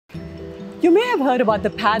You may have heard about the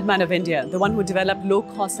pad man of India, the one who developed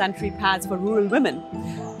low-cost sanitary pads for rural women.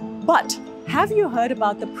 But have you heard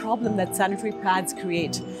about the problem that sanitary pads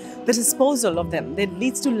create? The disposal of them that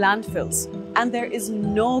leads to landfills, and there is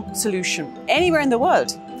no solution anywhere in the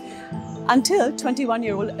world until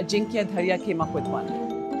 21-year-old Ajinkya Dhariya came up with one.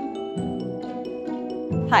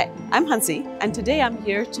 Hi, I'm Hansi, and today I'm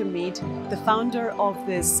here to meet the founder of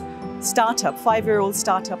this startup, 5-year-old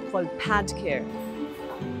startup called PadCare.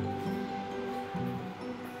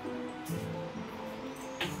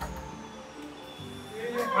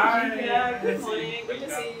 Hi. Good morning. Good to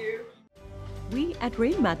see you. We at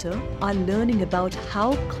Rain Matter are learning about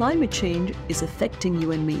how climate change is affecting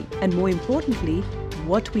you and me, and more importantly,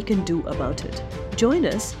 what we can do about it. Join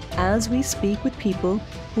us as we speak with people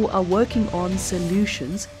who are working on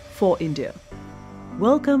solutions for India.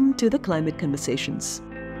 Welcome to the Climate Conversations.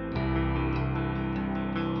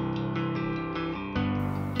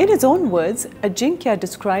 In his own words, Ajinkya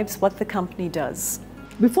describes what the company does.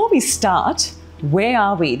 Before we start, where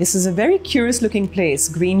are we? This is a very curious looking place.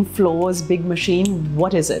 Green floors, big machine.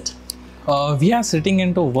 What is it? We are sitting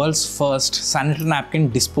into world's first sanitary napkin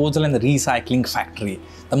disposal and recycling factory.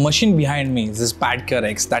 The machine behind me is this PadCare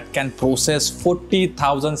X that can process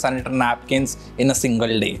 40,000 sanitary napkins in a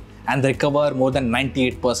single day and recover more than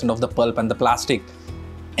 98% of the pulp and the plastic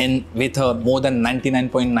with more than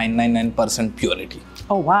 99.999% purity.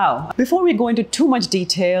 Oh wow. Before we go into too much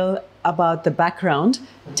detail about the background,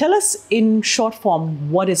 tell us in short form,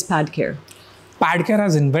 what is PadCare? PadCare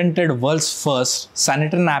has invented world's first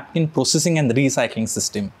sanitary napkin processing and recycling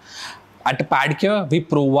system. At PadCare, we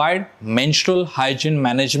provide menstrual hygiene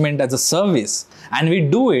management as a service, and we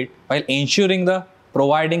do it while ensuring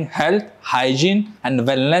providing health, hygiene and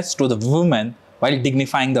wellness to the women while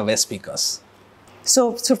dignifying the waste speakers.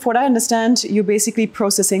 So from what I understand, you're basically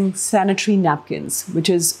processing sanitary napkins, which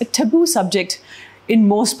is a taboo subject in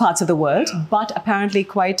most parts of the world, but apparently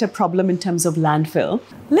quite a problem in terms of landfill.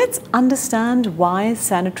 Let's understand why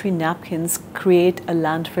sanitary napkins create a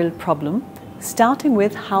landfill problem, starting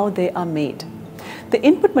with how they are made. The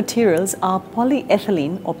input materials are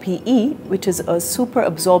polyethylene or PE, which is a super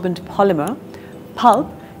absorbent polymer,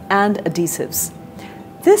 pulp, and adhesives.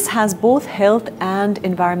 This has both health and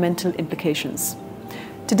environmental implications.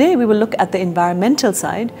 Today we will look at the environmental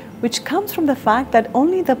side, which comes from the fact that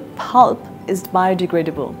only the pulp is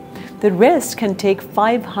biodegradable. The rest can take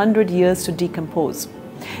 500 years to decompose.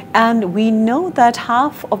 And we know that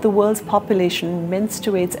half of the world's population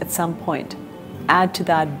menstruates at some point. Add to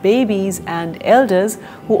that babies and elders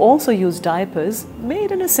who also use diapers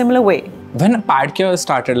made in a similar way. When PadCare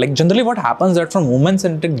started, generally what happens that from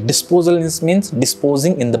woman-centric disposal means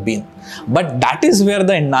disposing in the bin. But that is where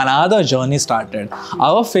another journey started.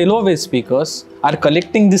 Our fellow waste speakers are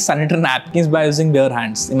collecting these sanitary napkins by using their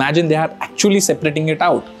hands. Imagine they are actually separating it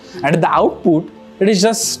out. And the output, it is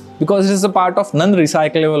just, because it is a part of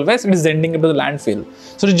non-recyclable waste, it is ending into the landfill.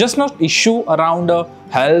 So it's just not issue around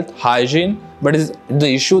health, hygiene, but it is the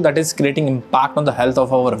issue that is creating impact on the health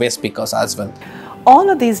of our waste speakers as well.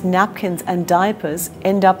 All of these napkins and diapers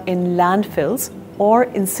end up in landfills or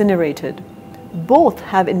incinerated. Both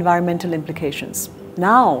have environmental implications.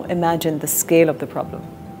 Now imagine the scale of the problem.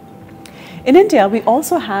 In India, we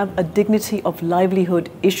also have a dignity of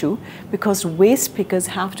livelihood issue because waste pickers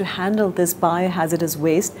have to handle this biohazardous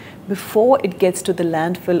waste before it gets to the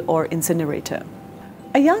landfill or incinerator.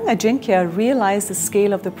 A young Ajinkya realized the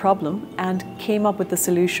scale of the problem and came up with the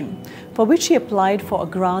solution, for which he applied for a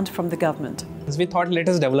grant from the government. We thought, let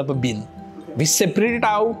us develop a bin. We separated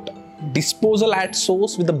out disposal at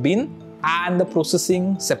source with the bin and the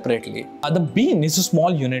processing separately. The bin is a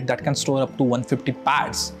small unit that can store up to 150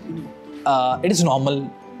 pads. It is a normal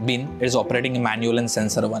bin. It is operating a manual and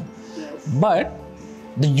sensor one. But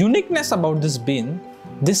the uniqueness about this bin,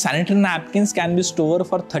 these sanitary napkins can be stored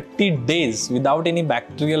for 30 days without any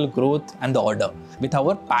bacterial growth and the odor with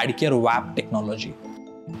our PadCare WAP technology.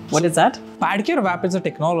 What is that? PadCare WAP is a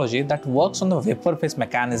technology that works on the vapor phase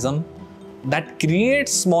mechanism that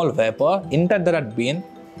creates small vapor inside that bin,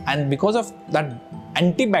 and because of that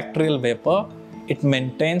antibacterial vapor, it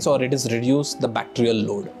maintains or it is reduced the bacterial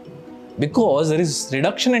load. Because there is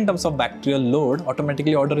reduction in terms of bacterial load,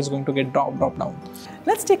 automatically odor is going to get drop down.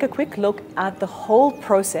 Let's take a quick look at the whole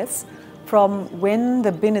process from when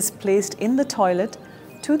the bin is placed in the toilet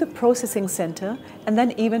to the processing center and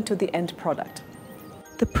then even to the end product.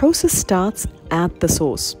 The process starts at the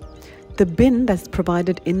source, the bin that's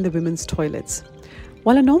provided in the women's toilets.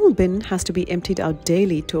 While a normal bin has to be emptied out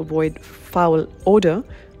daily to avoid foul odor,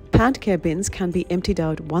 PadCare bins can be emptied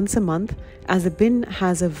out once a month as the bin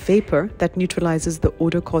has a vapor that neutralizes the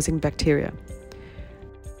odor-causing bacteria.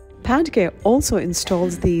 PadCare also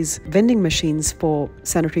installs these vending machines for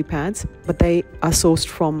sanitary pads, but they are sourced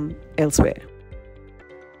from elsewhere.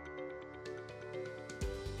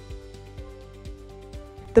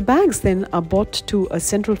 The bags then are brought to a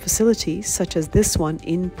central facility such as this one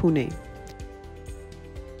in Pune.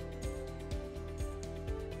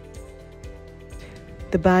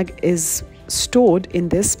 The bag is stored in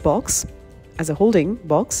this box as a holding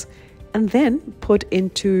box and then put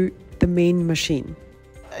into the main machine.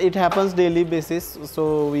 It happens daily basis,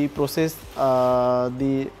 so we process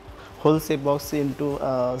the whole sack box into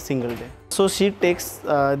a single day. So she takes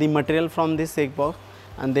the material from this sack box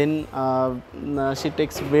and then she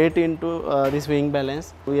takes weight into this weighing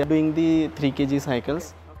balance. We are doing the 3 kg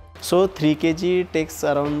cycles. So 3 kg takes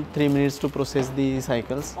around 3 minutes to process the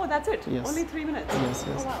cycles. Oh, that's it? Yes. Only 3 minutes? Yes,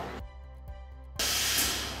 yes. Oh, wow.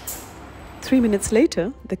 3 minutes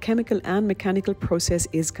later, the chemical and mechanical process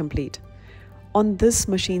is complete. On this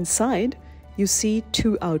machine side, you see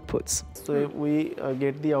 2 outputs. So we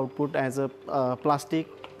get the output as a plastic.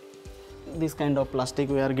 This kind of plastic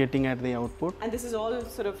we are getting at the output. And this is all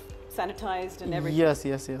sort of sanitized and everything? Yes,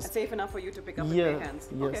 yes, yes. And safe enough for you to pick up with your hands?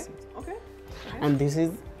 Yes. Okay. And this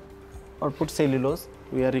is output cellulose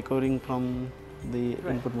we are recovering from the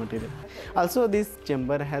input material. Also, this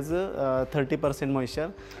chamber has a 30%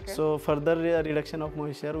 moisture. So further reduction of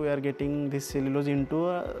moisture, we are getting this cellulose into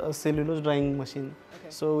a cellulose drying machine.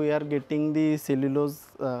 So we are getting the cellulose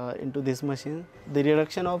into this machine. The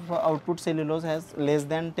reduction of output cellulose has less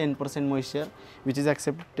than 10% moisture, which is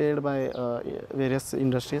accepted by various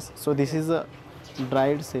industries. So this is a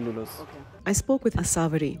dried cellulose. I spoke with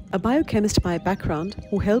Asavari, a biochemist by background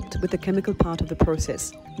who helped with the chemical part of the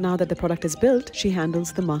process. Now that the product is built, she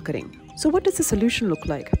handles the marketing. So what does the solution look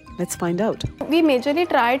like? Let's find out. We majorly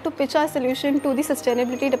tried to pitch our solution to the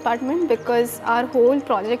sustainability department because our whole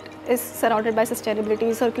project is surrounded by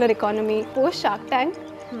sustainability, circular economy. Post Shark Tank,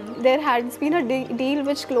 there has been a deal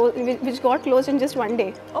which got closed in just 1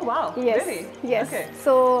 day. Oh wow, yes. Really? Yes. Okay.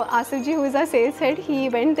 So Asif ji, who is our sales head, he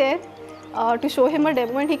went there to show him a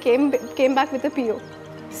demo and he came back with a PO.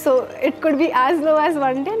 So it could be as low as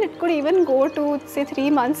 1 day and it could even go to say 3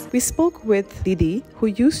 months. We spoke with Didi, who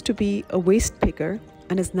used to be a waste picker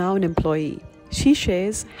and is now an employee. She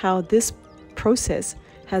shares how this process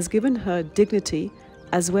has given her dignity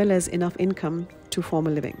as well as enough income to form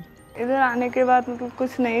a living. इधर आने के बाद मतलब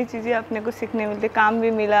कुछ नई चीज़ें अपने को सीखने मिलती, काम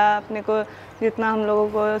भी मिला, अपने को जितना हम लोगों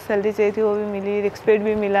को सैलरी चाहिए थी वो भी मिली, रिस्पेक्ट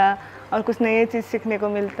भी मिला और कुछ नई चीज़ सीखने को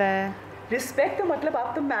मिलता है. रिस्पेक्ट तो मतलब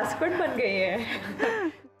आप तो मैस्कट बन गई हैं.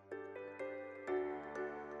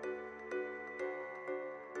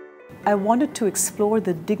 I wanted to explore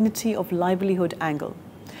the dignity of livelihood angle.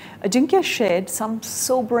 Ajinkya shared some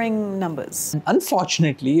sobering numbers.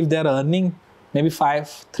 Unfortunately, if they're earning maybe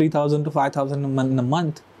 3,000 to 5,000 in a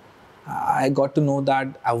month, I got to know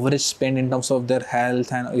that average spend in terms of their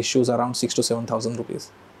health and issues around 6,000 to 7,000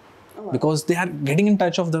 rupees. Oh, wow. Because they are getting in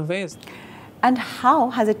touch of the waste. And how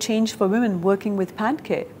has it changed for women working with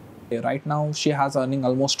PadCare? Right now, she has earning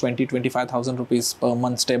almost 25,000 rupees per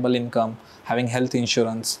month stable income, having health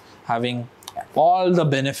insurance, having all the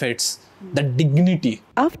benefits, the dignity.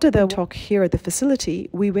 After the talk here at the facility,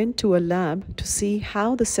 we went to a lab to see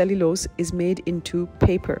how the cellulose is made into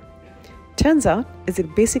paper. Turns out, it's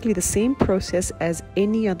basically the same process as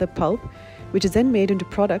any other pulp, which is then made into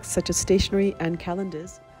products such as stationery and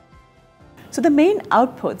calendars. So the main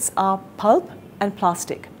outputs are pulp and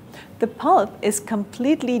plastic. The pulp is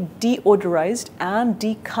completely deodorized and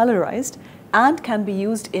decolorized and can be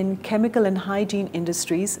used in chemical and hygiene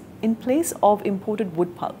industries in place of imported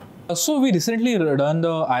wood pulp. So we recently done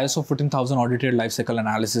the ISO 14000 audited life cycle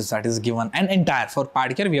analysis that is given an entire for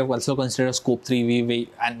PadCare. We have also considered scope 3.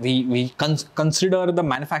 We consider the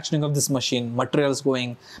manufacturing of this machine, materials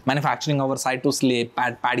going, manufacturing our site to slate,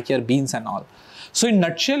 PadCare beans and all. So in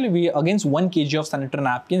nutshell, we against 1 kg of sanitary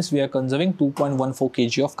napkins, we are conserving 2.14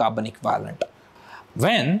 kg of carbon equivalent.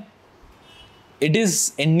 When it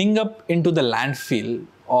is ending up into the landfill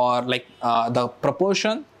or like the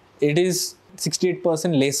proportion, it is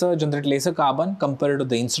 68% lesser, generate lesser carbon compared to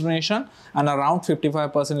the incineration and around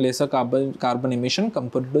 55% lesser carbon emission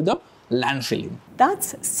compared to the landfilling.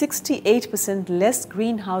 That's 68% less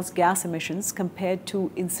greenhouse gas emissions compared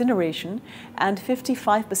to incineration and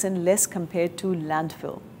 55% less compared to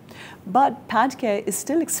landfill. But PadCare is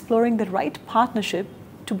still exploring the right partnership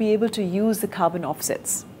to be able to use the carbon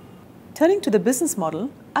offsets. Turning to the business model,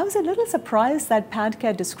 I was a little surprised that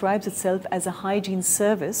PadCare describes itself as a hygiene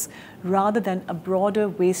service rather than a broader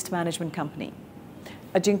waste management company.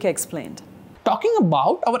 Ajinkya explained. Talking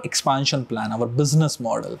about our expansion plan, our business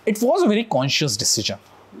model, it was a very conscious decision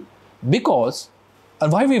because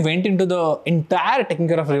why we went into the entire taking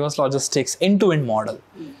care of reverse logistics end-to-end model.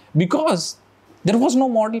 Because there was no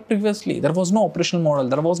model previously. There was no operational model.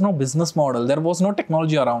 There was no business model. There was no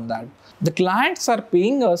technology around that. The clients are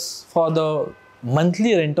paying us for the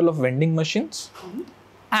monthly rental of vending machines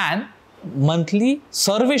and monthly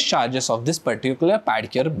service charges of this particular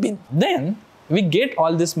PadCare bin. Then we get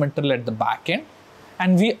all this material at the back end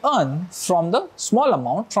and we earn from the small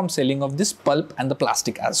amount from selling of this pulp and the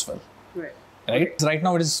plastic as well. Right? Right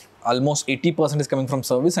now it is almost 80% is coming from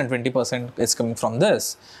service and 20% is coming from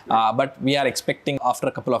this. But we are expecting after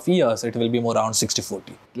a couple of years, it will be more around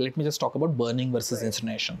 60-40. Let me just talk about burning versus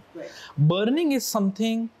incineration. Burning is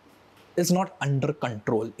something is not under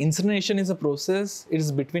control. Incineration is a process, it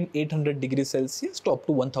is between 800 degrees Celsius to up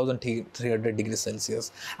to 1300 degrees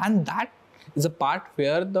Celsius. And that is a part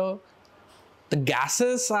where the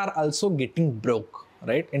gases are also getting broke,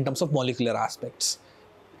 right, in terms of molecular aspects.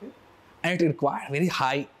 And it requires very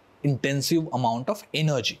high intensive amount of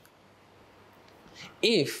energy.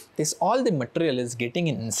 If this all the material is getting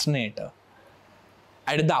in incinerator,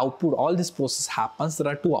 at the output, all this process happens,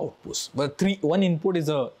 there are two outputs. But one input is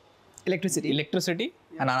a electricity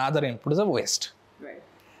and another input is a waste.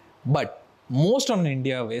 But most of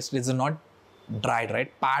India waste is not dried,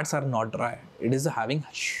 right? Pads are not dry. It is having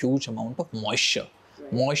a huge amount of moisture.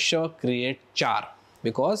 Moisture creates char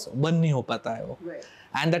because burn nahi ho pata hai wo.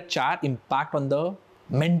 And that char impact on the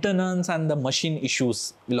maintenance and the machine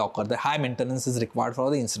issues will occur. The high maintenance is required for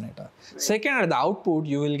the incinerator. Second, at the output,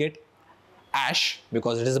 you will get ash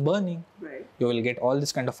because it is burning. You will get all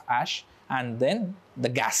this kind of ash and then the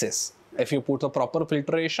gases. If you put a proper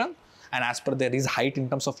filtration and as per there is height in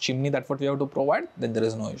terms of chimney, that's what we have to provide, then there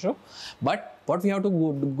is no issue. But what we have to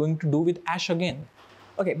going to do with ash again?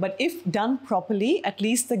 Okay, but if done properly, at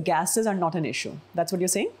least the gases are not an issue. That's what you're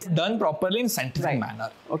saying? Done properly in scientific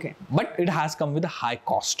manner. Okay. But it has come with a high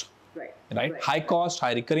cost. Right? High cost,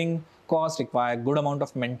 high recurring cost, require good amount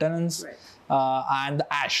of maintenance. And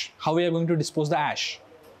the ash, how we are going to dispose the ash?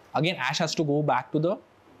 Again, ash has to go back to the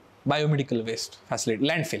biomedical waste facility,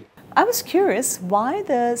 landfill. I was curious why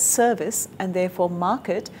the service and therefore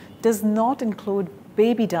market does not include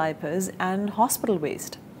baby diapers and hospital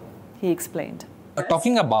waste. He explained.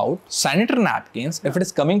 Talking about sanitary napkins, if it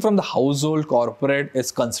is coming from the household corporate,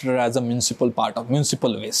 it's considered as a municipal part of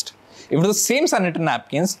municipal waste. If it is the same sanitary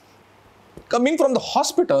napkins coming from the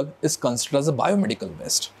hospital, is considered as a biomedical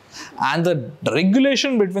waste. And the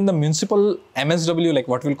regulation between the municipal MSW, like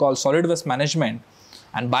what we'll call solid waste management,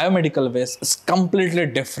 and biomedical waste is completely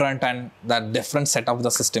different, and that different set of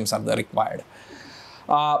the systems are required.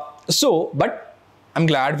 But I'm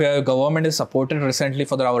glad where government is supported recently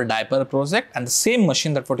for our diaper project, and the same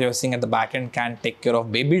machine that what you are seeing at the back end can take care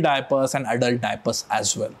of baby diapers and adult diapers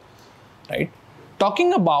as well, right?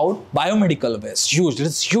 Talking about biomedical waste, there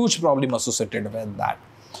is huge problem associated with that.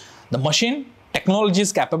 The machine technology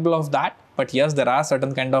is capable of that, but yes, there are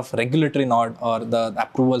certain kind of regulatory nod or the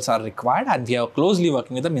approvals are required, and we are closely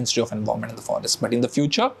working with the Ministry of Environment and the Forest. But in the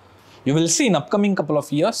future, you will see in upcoming couple of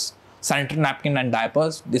years, sanitary napkin and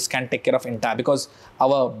diapers, this can take care of entire, because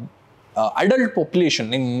our adult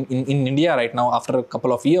population in India right now, after a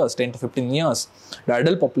couple of years, 10 to 15 years, the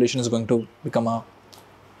adult population is going to become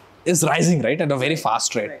is rising, right, at a very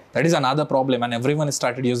fast rate. That is another problem, and everyone has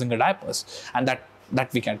started using the diapers, and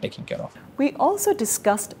that we can take care of. We also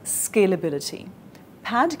discussed scalability.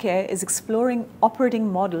 PadCare is exploring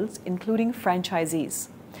operating models, including franchisees.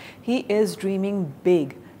 He is dreaming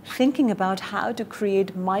big, thinking about how to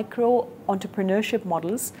create micro-entrepreneurship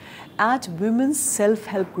models at women's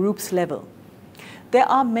self-help groups level. There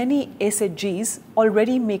are many SHGs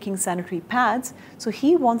already making sanitary pads, so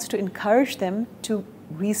he wants to encourage them to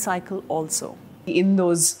recycle also. In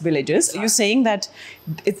those villages, you're saying that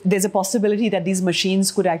there's a possibility that these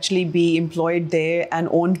machines could actually be employed there and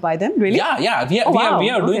owned by them, really? Yeah. We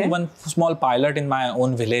are doing one small pilot in my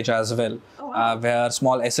own village as well, where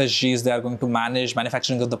small SSGs, they are going to manage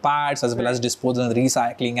manufacturing of the parts as well as disposal and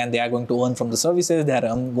recycling, and they are going to earn from the services, they are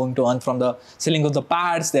going to earn from the selling of the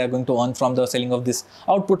parts, they are going to earn from the selling of this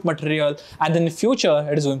output material, and then in the future,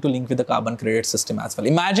 it is going to link with the carbon credit system as well.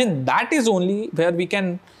 Imagine that is only where we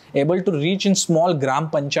can able to reach in small gram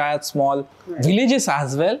panchayat, small villages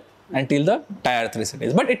as well, until the tier 3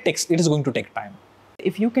 cities. But it is going to take time.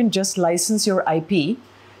 If you can just license your IP,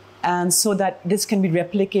 and so that this can be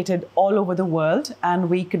replicated all over the world, and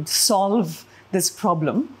we could solve this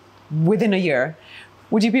problem within a year,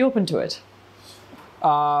 would you be open to it?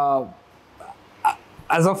 As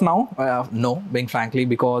of now, no, being frankly,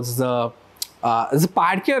 because As a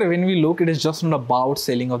PadCare, when we look, it is just not about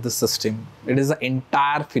selling of the system. It is an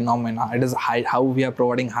entire phenomena. It is how we are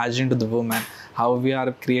providing hygiene to the women, how we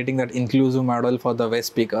are creating that inclusive model for the West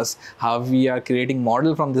speakers, how we are creating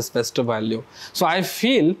model from this West value. So I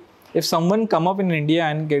feel if someone come up in India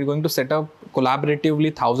and going to set up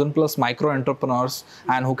collaboratively 1,000+ micro entrepreneurs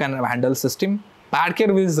and who can handle system,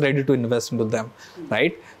 PadCare is ready to invest into them,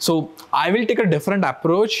 right? So I will take a different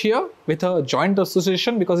approach here with a joint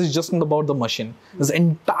association because it's just not about the machine. There's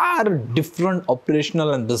entire different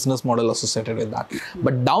operational and business model associated with that.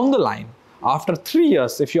 But down the line, after 3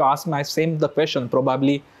 years, if you ask my the question,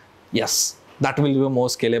 probably yes, that will be more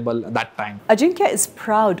scalable at that time. Ajinkya is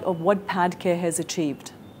proud of what PadCare has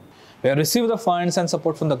achieved. We have received the funds and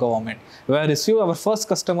support from the government. We have received our first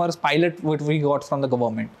customers pilot what we got from the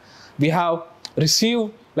government. We have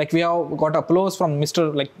received, like we have got applause from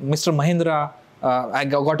Mr. Mahindra. I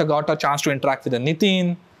got a chance to interact with the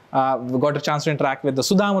Nitin. We got a chance to interact with the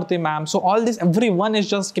Sudhamurthy ma'am. So all this, everyone is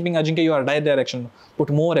just keeping Ajinkya your right direction, put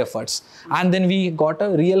more efforts. And then we got a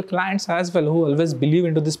real clients as well who always believe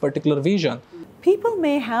into this particular vision. People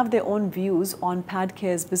may have their own views on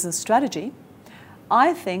PadCare's business strategy.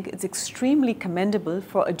 I think it's extremely commendable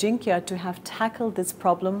for Ajinkya to have tackled this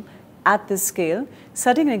problem at this scale,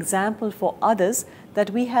 setting an example for others that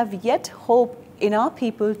we have yet hope in our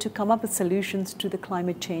people to come up with solutions to the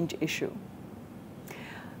climate change issue.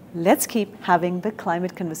 Let's keep having the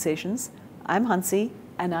climate conversations. I'm Hansi,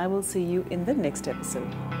 and I will see you in the next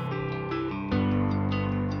episode.